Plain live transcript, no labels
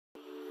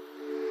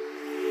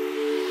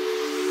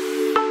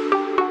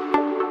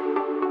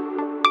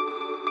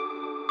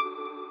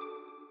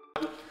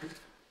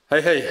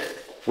Hey,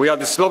 we are at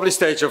this lovely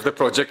stage of the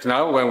project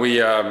now when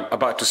we are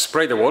about to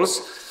spray the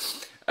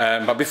walls.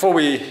 But before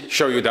we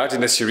show you that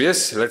in the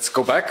series, let's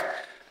go back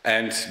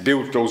and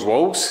build those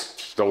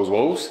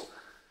walls,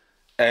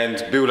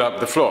 and build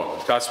up the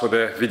floor. That's what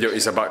the video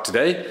is about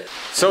today.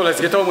 So let's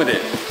get on with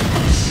it.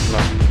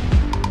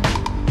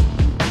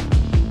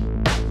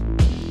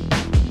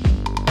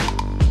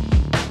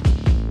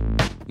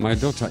 My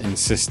daughter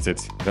insisted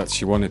that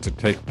she wanted to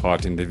take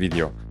part in the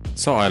video,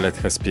 so I let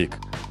her speak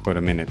for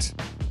a minute.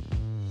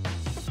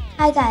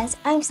 Hi guys,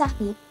 I'm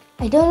Safi.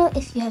 I don't know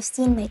if you have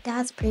seen my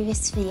dad's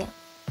previous video.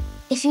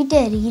 If you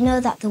did, you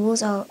know that the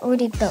walls are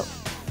already built,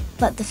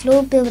 but the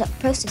floor build-up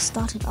process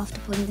started after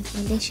putting the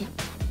foundation.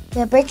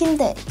 We are breaking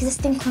the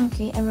existing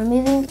concrete and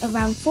removing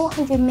around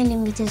 400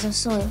 millimeters of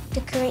soil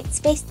to create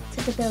space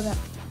for the build-up.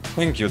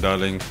 Thank you,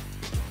 darling.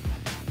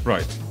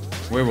 Right,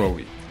 where were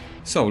we?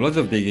 So, lots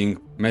of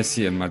digging,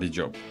 messy and muddy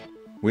job.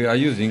 We are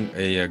using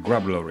a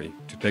grab lorry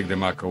to take the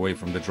muck away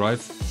from the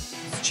drive.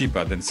 It's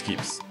cheaper than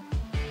skips.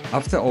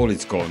 After all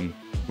is gone,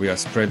 we are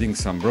spreading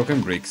some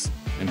broken bricks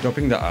and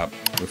topping that up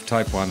with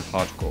type 1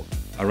 hardcore,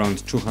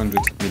 around 200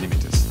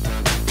 millimeters.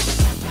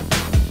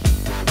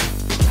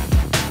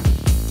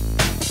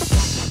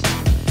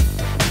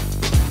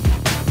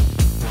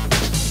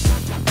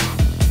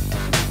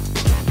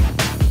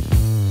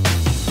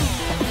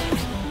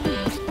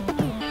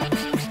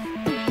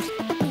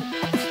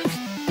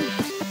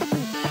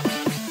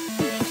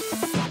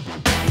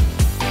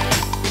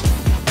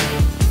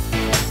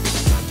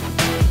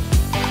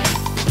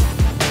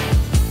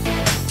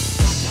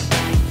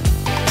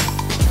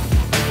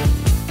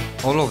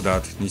 All of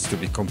that needs to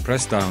be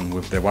compressed down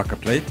with the whacker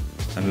plate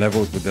and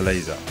leveled with the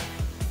laser.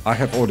 I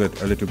have ordered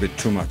a little bit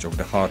too much of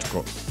the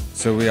hardcore,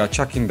 so we are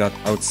chucking that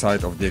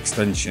outside of the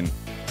extension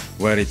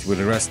where it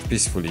will rest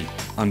peacefully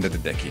under the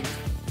decking.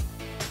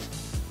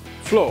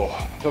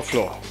 The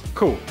floor.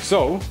 Cool.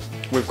 So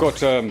we've got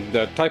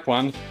the type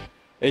 1.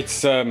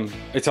 It's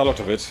a lot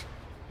of it.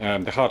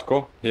 The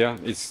hardcore here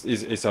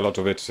is a lot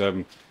of it.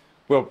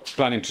 We're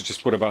planning to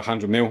just put about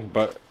 100 mil,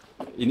 but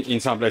in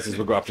some places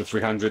we'll go up to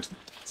 300.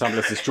 Some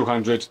places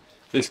 200.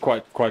 There's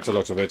quite a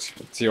lot of it.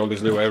 See all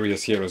these little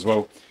areas here as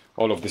well.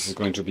 All of this is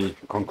going to be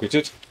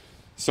concreted.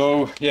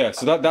 So yeah,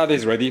 so that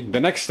is ready.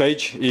 The next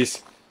stage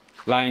is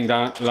laying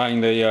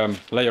the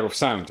layer of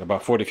sand,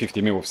 about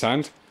 40-50 mil of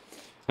sand,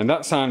 and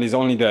that sand is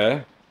only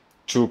there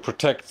to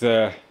protect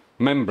the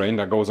membrane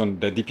that goes on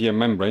the DPM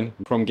membrane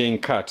from getting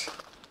cut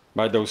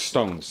by those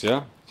stones.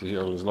 Yeah, so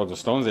here there's lots of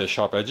stones. They're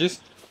sharp edges,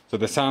 so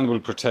the sand will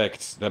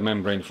protect the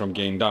membrane from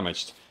getting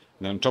damaged.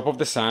 And on top of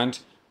the sand,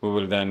 we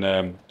will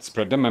then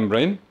spread the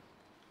membrane,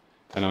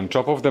 and on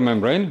top of the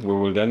membrane we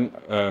will then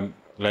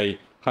lay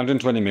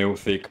 120 mil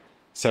thick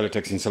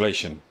Celotex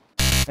insulation.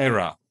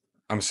 Error.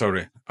 I'm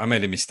sorry, I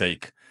made a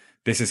mistake.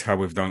 This is how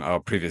we've done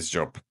our previous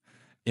job.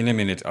 In a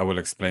minute I will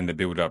explain the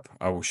build-up.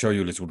 I will show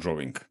you a little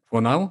drawing.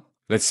 For now,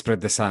 let's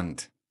spread the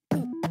sand.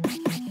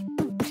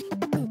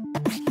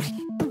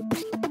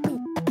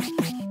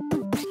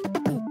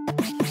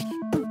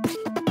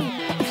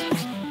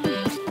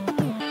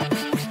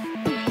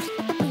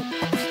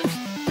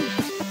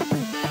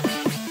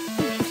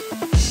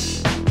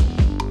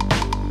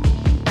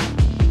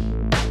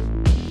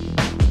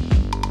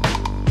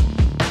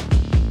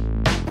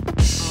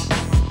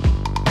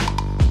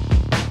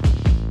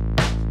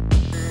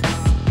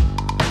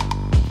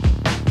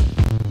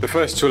 The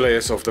first two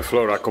layers of the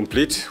floor are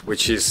complete,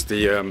 which is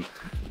the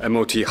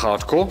MOT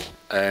hardcore,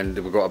 and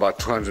we've got about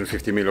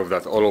 250 mil of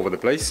that all over the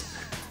place,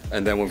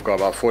 and then we've got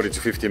about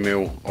 40-50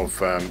 mil of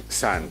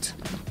sand.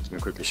 Let me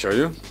quickly show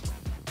you.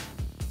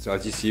 So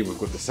as you see, we've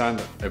got the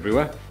sand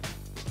everywhere.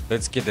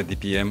 Let's get the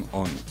DPM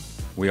on.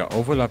 We are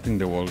overlapping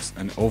the walls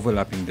and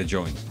overlapping the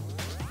joint,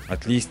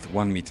 at least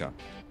 1 meter.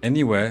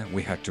 Anywhere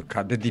we had to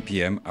cut the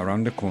DPM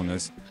around the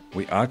corners,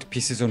 we add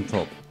pieces on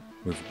top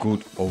with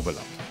good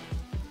overlap.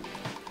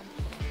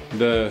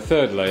 The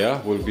third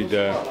layer will be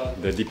the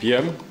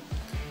DPM.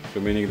 The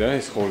meaning there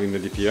is holding the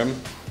DPM.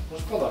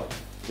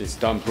 It's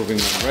damp-proofing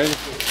membrane.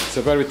 It's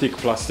a very thick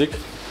plastic.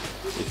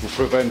 It will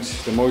prevent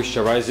the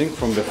moisture rising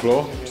from the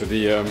floor to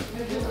the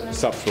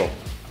subfloor.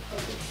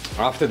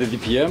 After the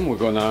DPM, we're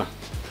gonna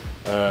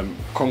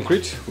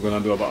concrete. We're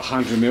gonna do about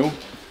 100 mil.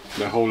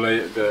 The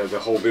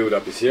whole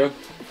build-up is here.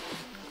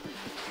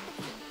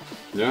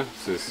 Yeah,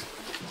 this is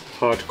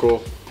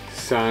hardcore,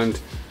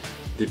 sand,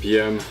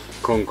 DPM,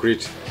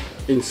 concrete,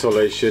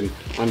 insulation,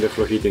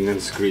 underfloor heating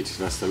and screed.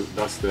 That's the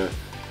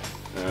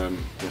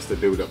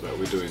build-up that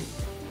we're doing.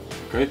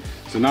 Okay,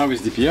 so now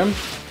is DPM,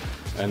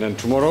 and then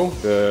tomorrow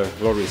the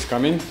lorry is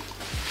coming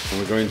and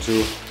we're going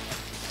to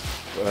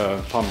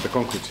pump the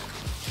concrete.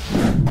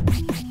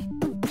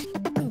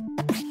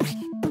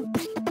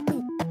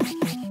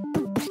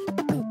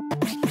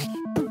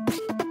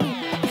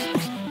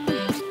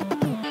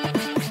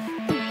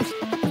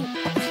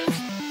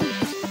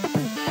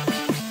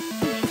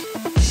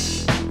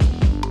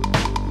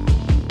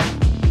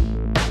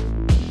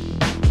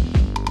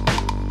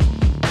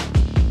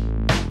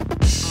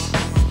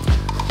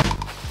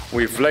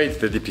 We've laid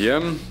the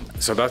DPM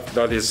So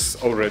that is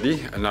all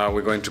ready, and now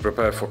we're going to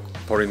prepare for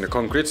pouring the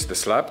concrete, the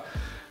slab.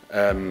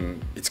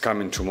 It's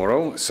coming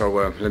tomorrow,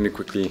 so let me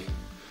quickly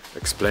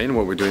explain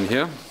what we're doing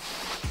here.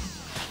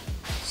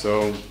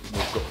 So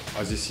we've got,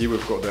 as you see,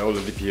 we've got all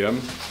the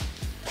DPM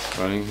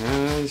running.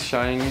 It's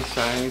shining,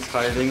 it's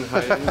hiding.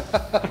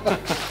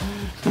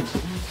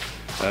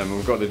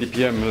 We've got the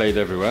DPM laid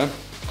everywhere,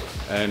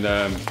 and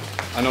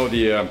I know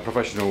the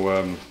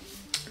professional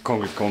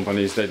concrete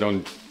companies, they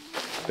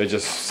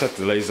just set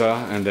the laser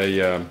and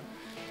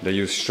they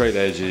use straight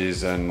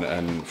edges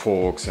and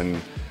forks and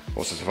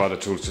all sorts of other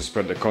tools to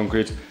spread the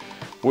concrete.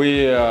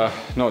 We are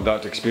not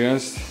that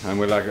experienced, and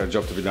we like our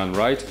job to be done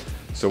right.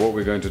 So what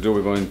we're going to do,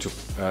 we're going to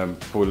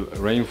pull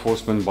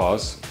reinforcement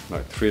bars,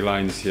 like 3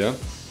 lines here.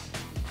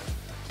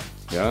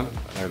 Yeah,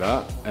 like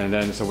that. And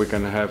then so we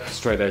can have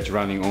straight edge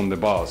running on the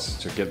bars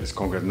to get this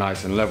concrete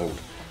nice and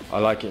leveled. I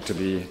like it to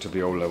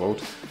be all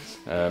leveled.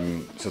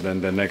 So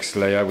then the next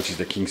layer, which is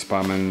the king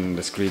spam and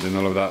the screed and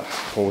all of that,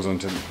 pours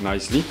onto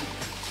nicely.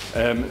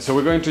 So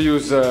we're going to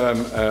use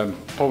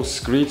post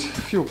screed,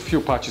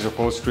 few patches of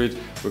post screed.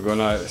 We're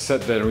gonna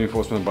set the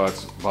reinforcement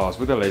bars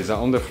with a laser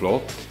on the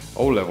floor,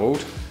 all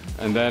leveled,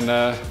 and then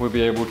we'll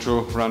be able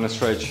to run a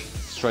straight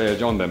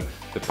edge on them.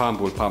 The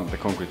pump will pump the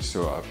concrete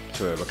to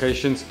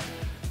locations,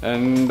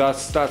 and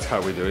that's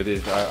how we do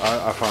it.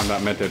 I found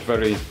that method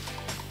very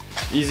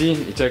easy.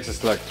 It takes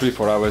us like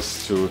 3-4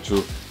 hours to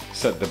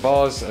set the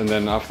bars, and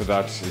then after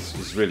that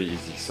it's really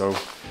easy. So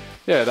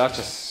yeah, that's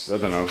just, I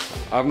don't know,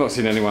 I've not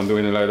seen anyone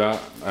doing it like that.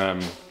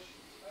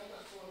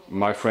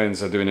 My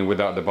friends are doing it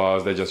without the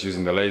bars, they're just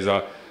using the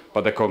laser,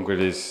 but the concrete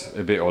is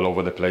a bit all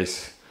over the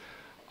place.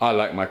 I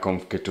like my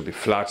concrete to be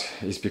flat.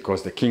 It's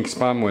because the king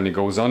spam, when it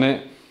goes on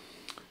it,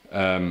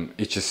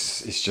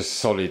 it's just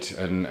solid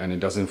and it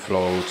doesn't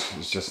float.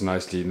 It's just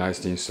nicely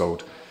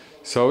installed.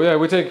 So yeah,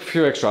 we take a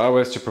few extra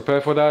hours to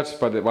prepare for that,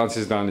 but once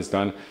it's done, it's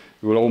done.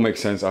 It will all make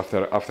sense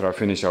after I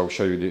finish. I'll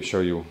show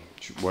you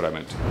what I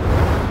meant.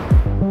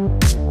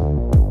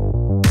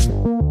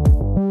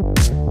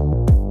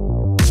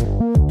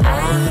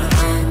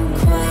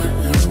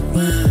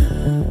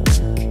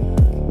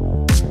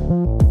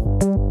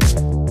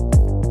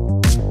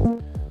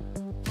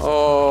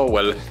 Oh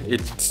well,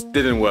 it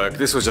didn't work.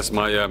 This was just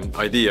my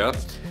idea.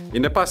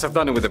 In the past, I've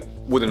done it with the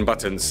wooden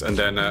buttons, and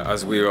then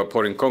as we were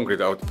pouring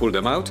concrete, I would pull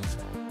them out.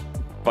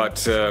 But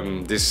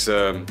this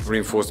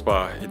reinforced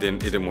bar, it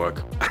didn't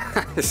work.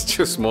 It's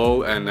too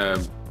small and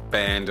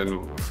bent,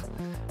 and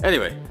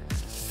anyway,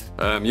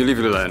 you live,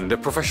 you learn. The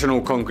professional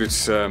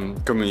concrete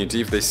community,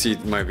 if they see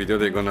my video,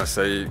 they're gonna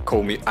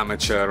call me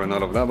amateur and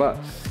all of that. But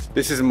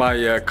this is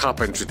my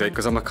carpentry take,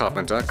 because I'm a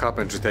carpenter.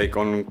 Carpentry take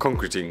on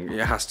concreting.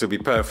 It has to be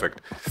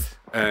perfect.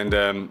 And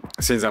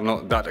since I'm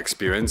not that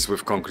experienced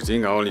with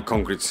concreting, I only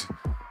concrete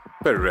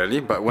very rarely,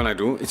 but when I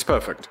do, it's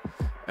perfect.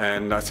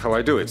 And that's how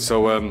I do it.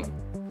 So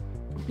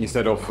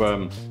instead of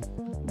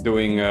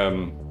doing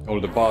all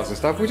the bars and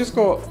stuff, we just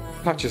got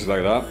patches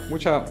like that,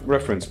 which are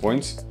reference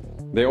points.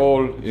 They're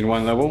all in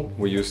one level.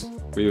 We use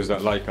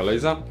that Leica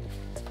laser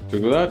to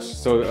do that.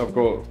 So I've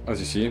got,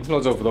 as you see,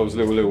 lots of those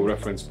little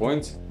reference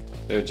points.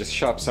 They're just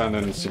sharp sand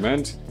and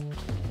cement,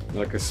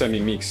 like a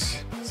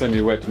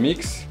semi-wet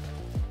mix.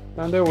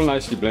 And they're all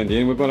nicely blended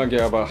in. We're gonna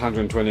get about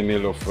 120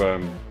 mil of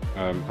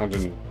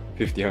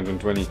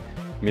 120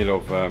 mil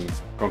of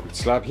concrete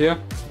slab here.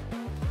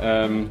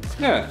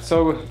 Yeah,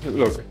 so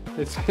look,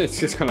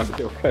 it's gonna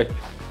be okay.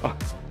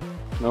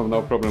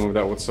 No problem with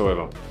that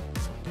whatsoever.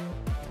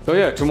 So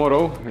yeah,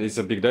 tomorrow is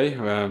a big day.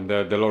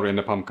 The lorry and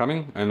the pump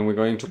coming, and we're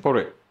going to pour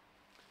it.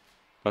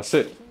 That's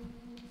it.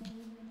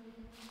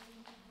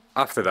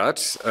 After that,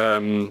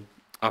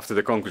 after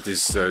the concrete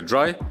is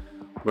dry,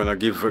 we're gonna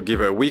give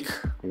it a week.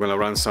 We're gonna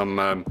run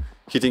some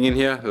heating in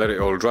here, let it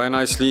all dry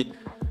nicely,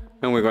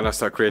 and we're gonna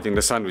start creating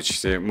the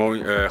sandwich. The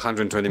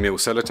 120 mil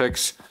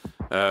Celotex,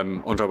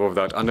 on top of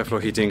that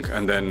underfloor heating,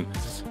 and then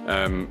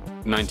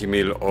 90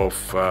 mil of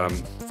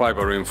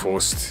fiber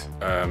reinforced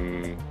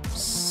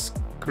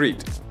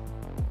screed.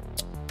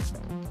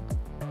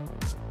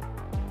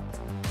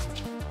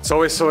 It's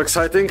always so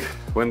exciting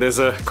when there's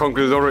a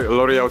concrete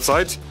lorry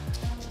outside.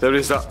 There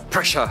is that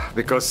pressure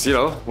because, you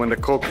know, when the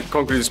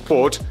concrete is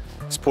poured,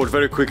 it's poured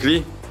very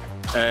quickly,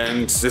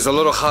 and there's a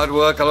lot of hard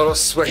work, a lot of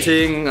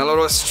sweating, a lot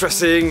of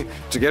stressing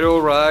to get it all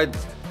right.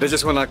 They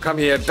just want to come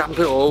here, dump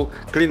it all,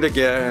 clean the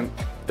gear, and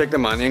take the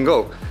money and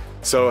go.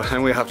 So,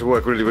 and we have to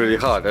work really, really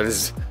hard. That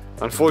is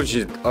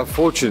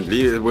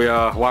unfortunately, we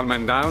are one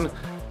man down.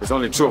 There's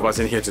only 2 of us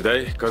in here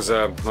today because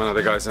one of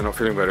the guys are not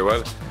feeling very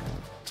well.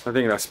 I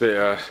think that's a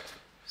bit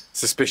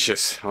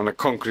suspicious on a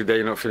concrete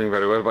day, not feeling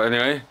very well. But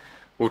anyway,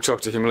 we'll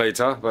talk to him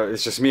later. But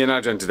it's just me and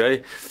Adrian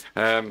today.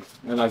 And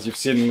as you've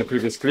seen in the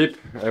previous clip,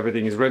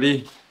 everything is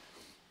ready.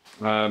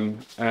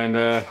 And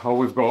all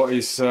we've got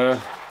is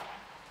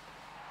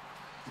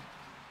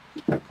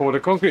pour the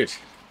concrete.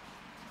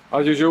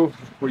 As usual,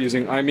 we're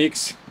using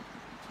iMix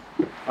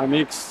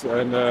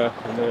and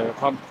the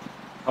pump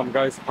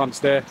guys, pumps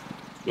there,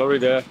 lorry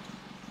there.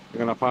 We're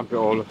gonna pump it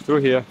all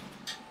through here,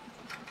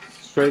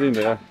 straight in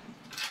there,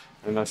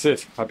 and that's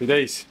it. Happy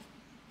days.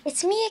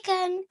 It's me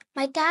again.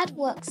 My dad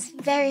works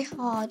very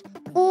hard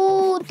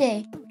all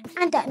day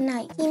and at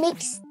night. He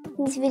makes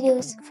these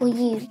videos for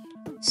you.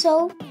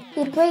 So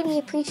we'd greatly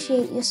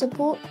appreciate your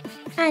support,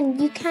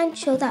 and you can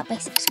show that by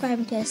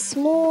subscribing to a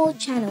small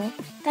channel.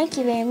 Thank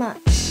you very much.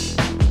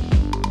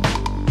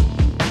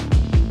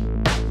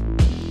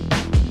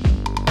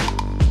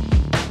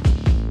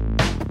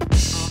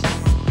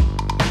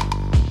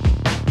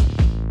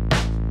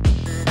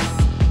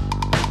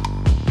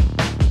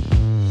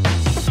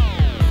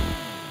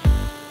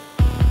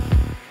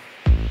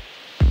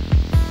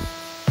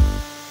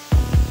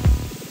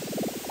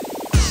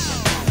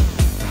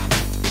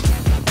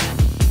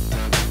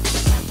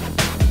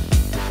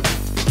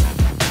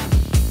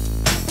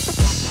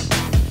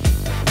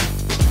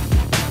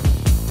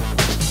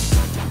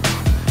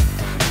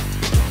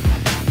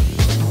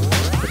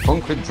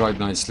 Concrete dried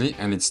nicely,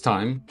 and it's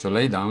time to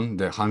lay down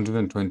the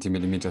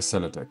 120mm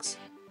Celotex.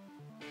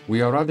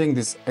 We are adding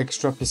these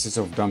extra pieces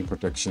of dam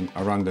protection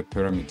around the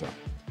perimeter.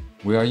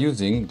 We are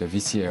using the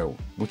VCL,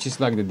 which is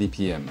like the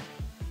DPM,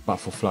 but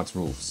for flat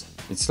roofs.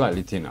 It's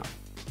slightly thinner.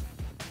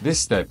 This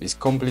step is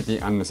completely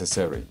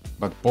unnecessary,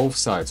 but both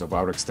sides of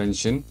our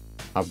extension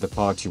have the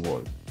party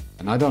wall,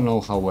 and I don't know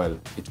how well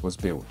it was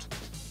built,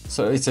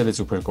 so it's a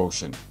little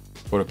precaution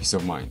for a peace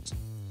of mind.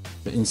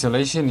 The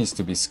insulation needs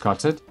to be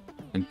scattered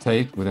and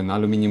taped with an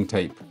aluminium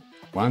tape.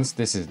 Once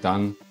this is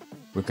done,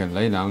 we can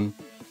lay down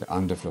the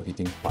underfloor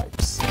heating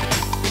pipes.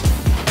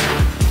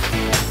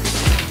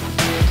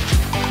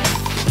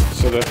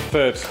 So the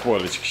third,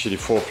 well, it's actually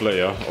fourth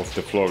layer of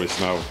the floor is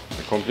now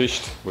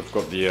accomplished. We've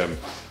got the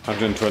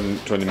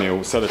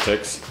 120mm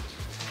Celotex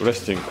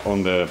resting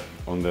on the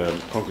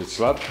concrete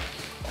slab.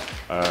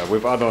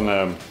 We've added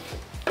on,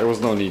 there was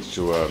no need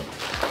to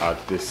add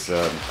this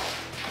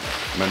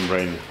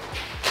membrane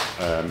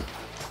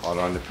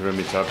around the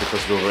perimeter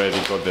because we've already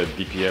got the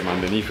DPM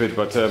underneath it,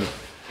 but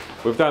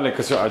we've done it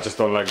because I just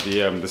don't like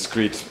the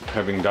screed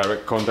having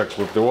direct contact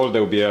with the wall.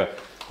 There'll be a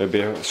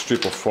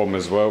strip of foam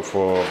as well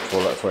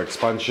for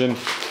expansion.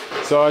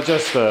 So I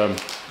just done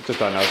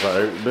as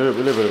a little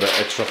bit of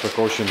extra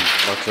precaution,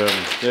 but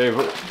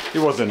yeah, it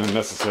wasn't a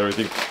necessary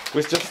thing.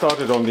 We just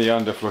started on the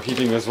underfloor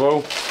heating as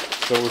well.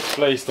 So we've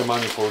placed the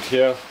manifold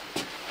here.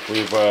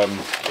 We've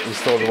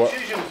installed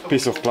a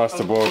piece of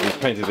plasterboard. We've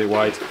painted it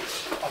white.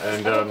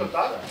 And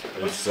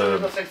it's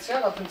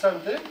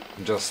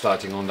just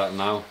starting on that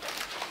now.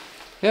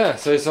 Yeah,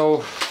 so it's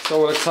all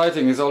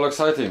exciting. It's all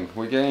exciting.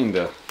 We're getting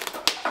there.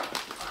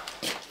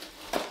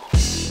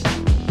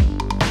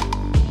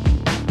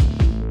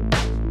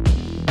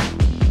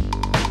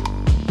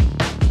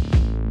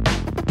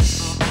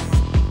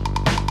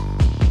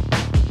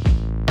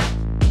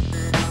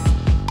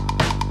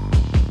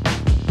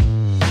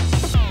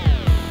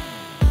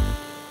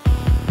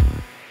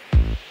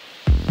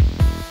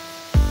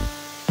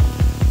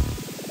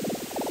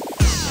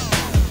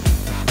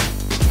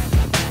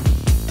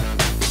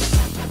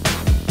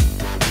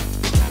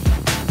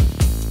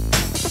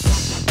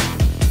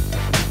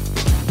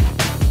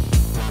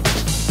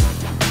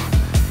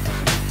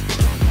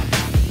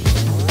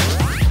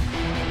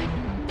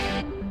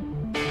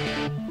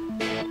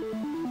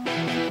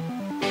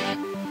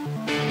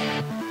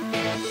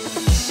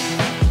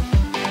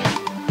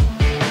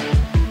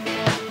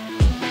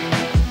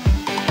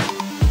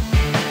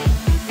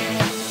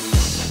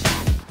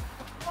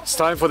 It's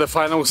time for the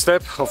final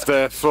step of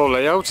the floor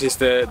layout. Is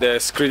the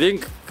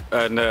screeding,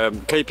 and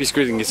KP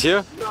screeding is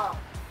here.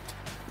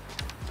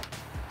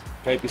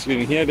 KP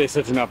screeding here. They're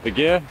setting up the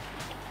gear.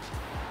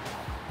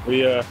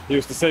 We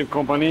use the same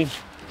company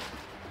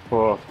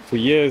for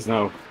years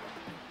now.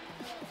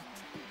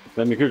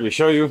 Let me quickly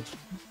show you.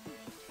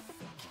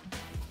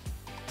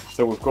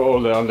 So we've got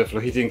all the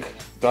underfloor heating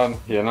done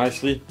here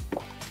nicely.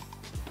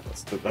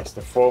 That's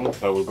the foam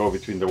that will go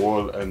between the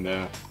wall and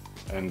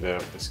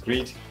the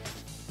screed.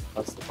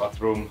 That's the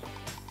bathroom.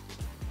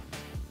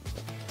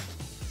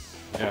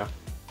 Yeah,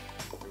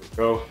 here we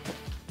go.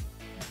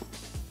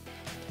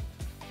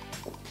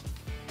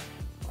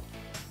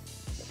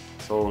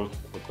 It's all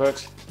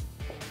prepared.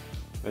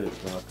 They're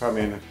just gonna come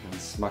in and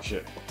smash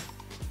it.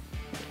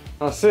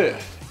 That's it.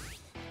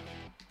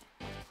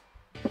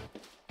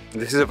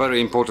 This is a very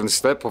important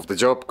step of the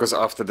job, because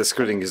after the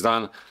screeding is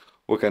done,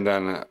 we can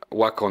then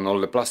whack on all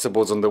the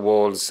plasterboards on the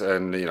walls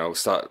and, you know,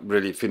 start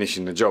really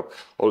finishing the job.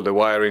 All the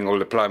wiring, all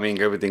the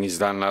plumbing, everything is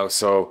done now,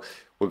 so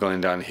we're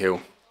going downhill.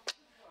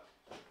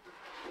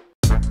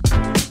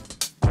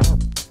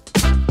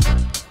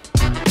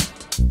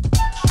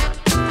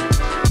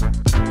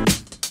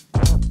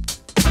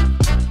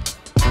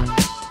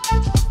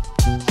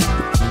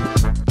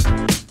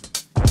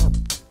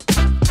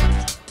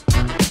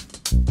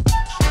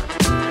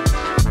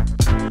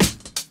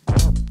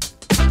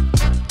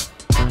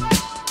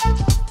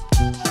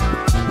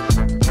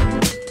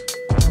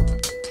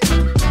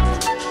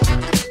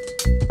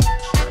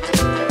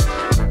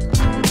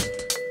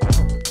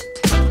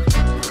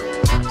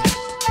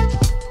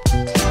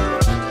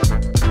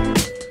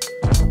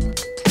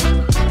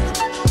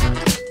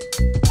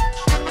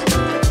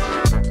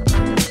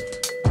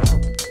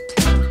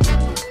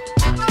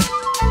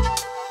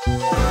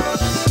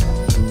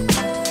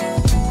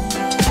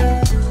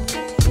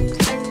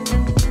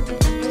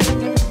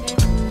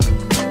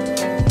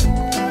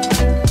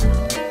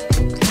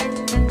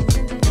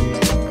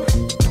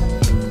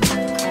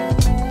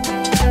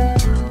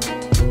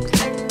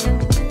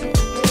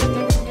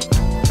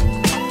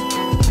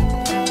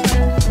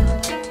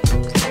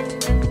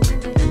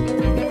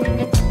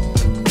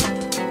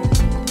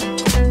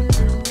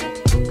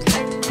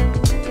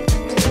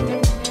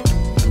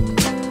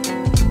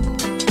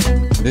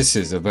 This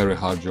is a very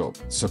hard job,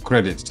 so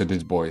credit to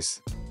these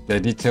boys. Their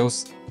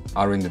details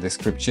are in the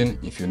description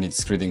if you need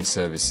screeding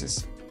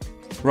services.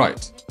 Right,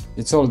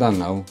 it's all done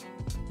now.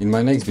 In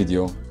my next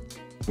video,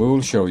 we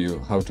will show you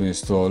how to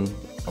install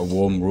a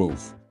warm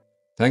roof.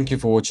 Thank you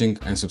for watching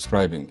and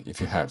subscribing if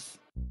you have.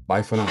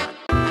 Bye for now.